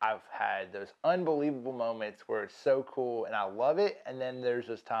 I've had those unbelievable moments where it's so cool and I love it, and then there's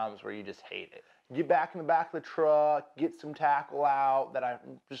those times where you just hate it. Get back in the back of the truck, get some tackle out that I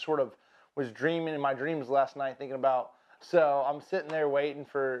just sort of was dreaming in my dreams last night thinking about. So I'm sitting there waiting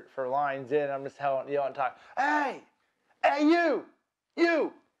for lines in, and I'm just yelling, talking, hey, you,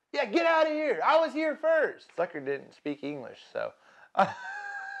 yeah, get out of here. I was here first. Sucker didn't speak English, so. Now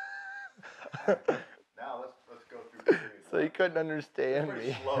let's go through the period. So he couldn't understand me.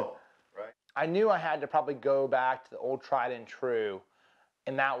 Pretty slow, right? I knew I had to probably go back to the old tried and true,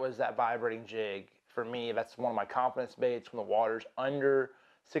 and that was that vibrating jig. For me, that's one of my confidence baits when the water's under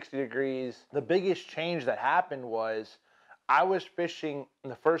 60 degrees. The biggest change that happened was I was fishing in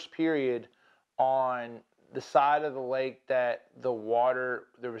the first period on the side of the lake that the water,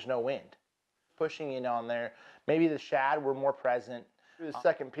 there was no wind. Pushing in on there, maybe the shad were more present. Through the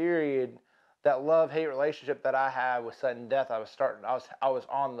second period, that love-hate relationship that I had with sudden death, I was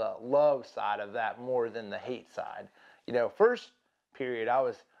on the love side of that more than the hate side. You know, first period, I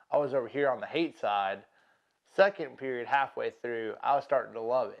was over here on the hate side. Second period, halfway through, I was starting to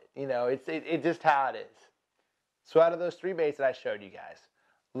love it. You know, it's just how it is. So out of those 3 baits that I showed you guys,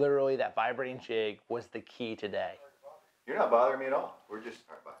 literally that vibrating jig was the key today. You're not bothering me at all. We're just,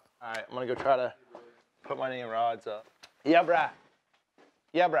 all right, bye. All right, I'm gonna go try to put my knee rods up. Yeah, brah.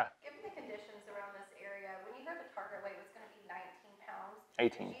 Yeah, brah. Given the conditions around this area, when you heard the target weight was going to be 19 pounds.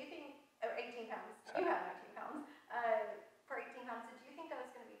 18. Do you think, oh, 18 pounds. You have 19 pounds. For 18 pounds, did you think that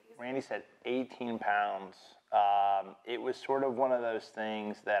was going to be feasible? Randy said 18 pounds. It was sort of one of those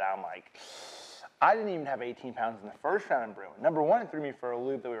things that I'm like, I didn't even have 18 pounds in the first round in Bruin. Number one, it threw me for a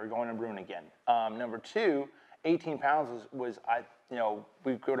loop that we were going to Bruin again. Number two, 18 pounds was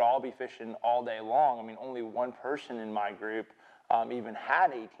we could all be fishing all day long. I mean, only one person in my group even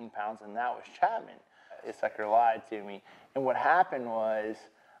had 18 pounds, and that was Chapman. This sucker lied to me. And what happened was,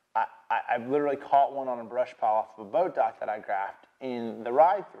 I literally caught one on a brush pile off of a boat dock that I graphed in the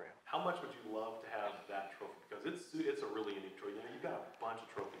ride through. How much would you love to have that trophy? Because it's a really unique trophy. You know, you've got a bunch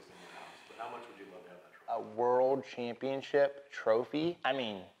of trophies in your house, but how much would you love to have that trophy? A world championship trophy? I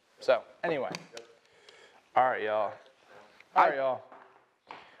mean, so anyway. All right, y'all. All right, y'all.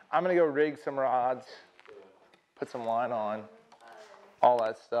 I'm gonna go rig some rods, put some line on, all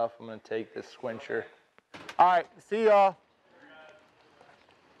that stuff. I'm gonna take this squincher. All right, see y'all.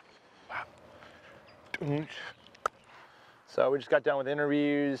 So we just got done with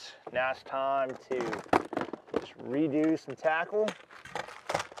interviews. Now it's time to just redo some tackle.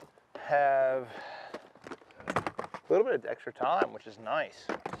 Have a little bit of extra time, which is nice.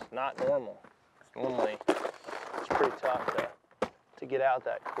 It's not normal. Normally, it's pretty tough to get out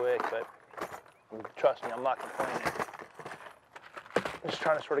that quick, but trust me, I'm not complaining. I'm just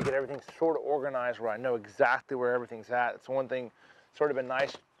trying to sort of get everything sort of organized where I know exactly where everything's at. It's one thing, sort of been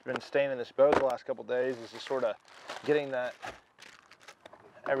nice, been staying in this boat the last couple of days, is just sort of getting that,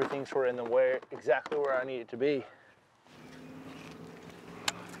 everything sort of in the way, exactly where I need it to be.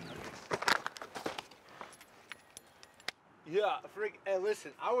 Yeah, hey,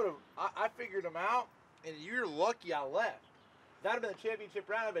 listen, I figured them out, and you're lucky I left. That'd have been the championship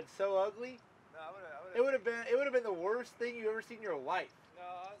round. I've been so ugly. No, it would have been the worst thing you've ever seen in your life. No,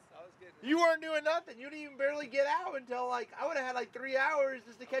 I was getting. You weren't doing nothing. You didn't even barely get out until like I would have had like 3 hours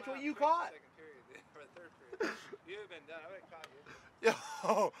just to catch what you caught. Second period, or third period. You'd have been done. I would have caught you.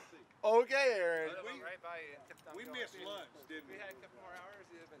 Yo, okay, Aaron. Right by you and kept on We going. missed lunch, didn't we? We had a couple more hours.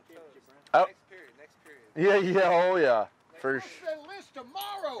 You'd have been toast. Oh. Next period. Yeah, oh yeah. For list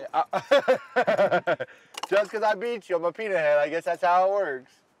tomorrow. Just because I beat you, I'm a peanut head. I guess that's how it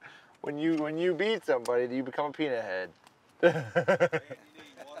works. When you beat somebody, you become a peanut head.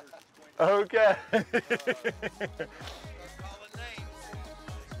 Okay.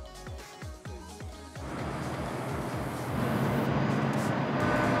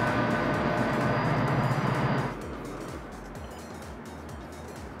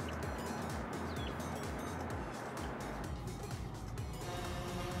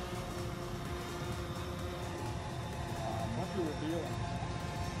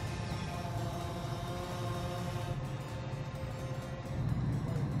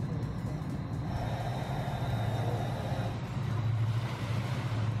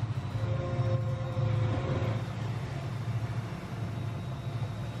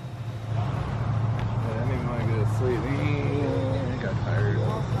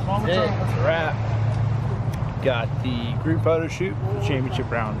 That's a wrap. Got the group photo shoot, the championship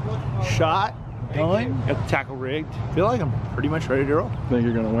round shot, done. Got the tackle rigged. Feel like I'm pretty much ready to roll. Think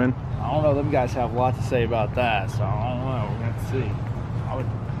you're gonna win? I don't know. Them guys have a lot to say about that, so I don't know. We're gonna have to see.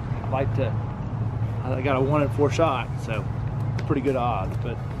 I'd like to. I got a 1 in 4 shot, so pretty good odds,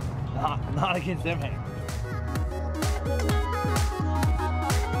 but not against them hands.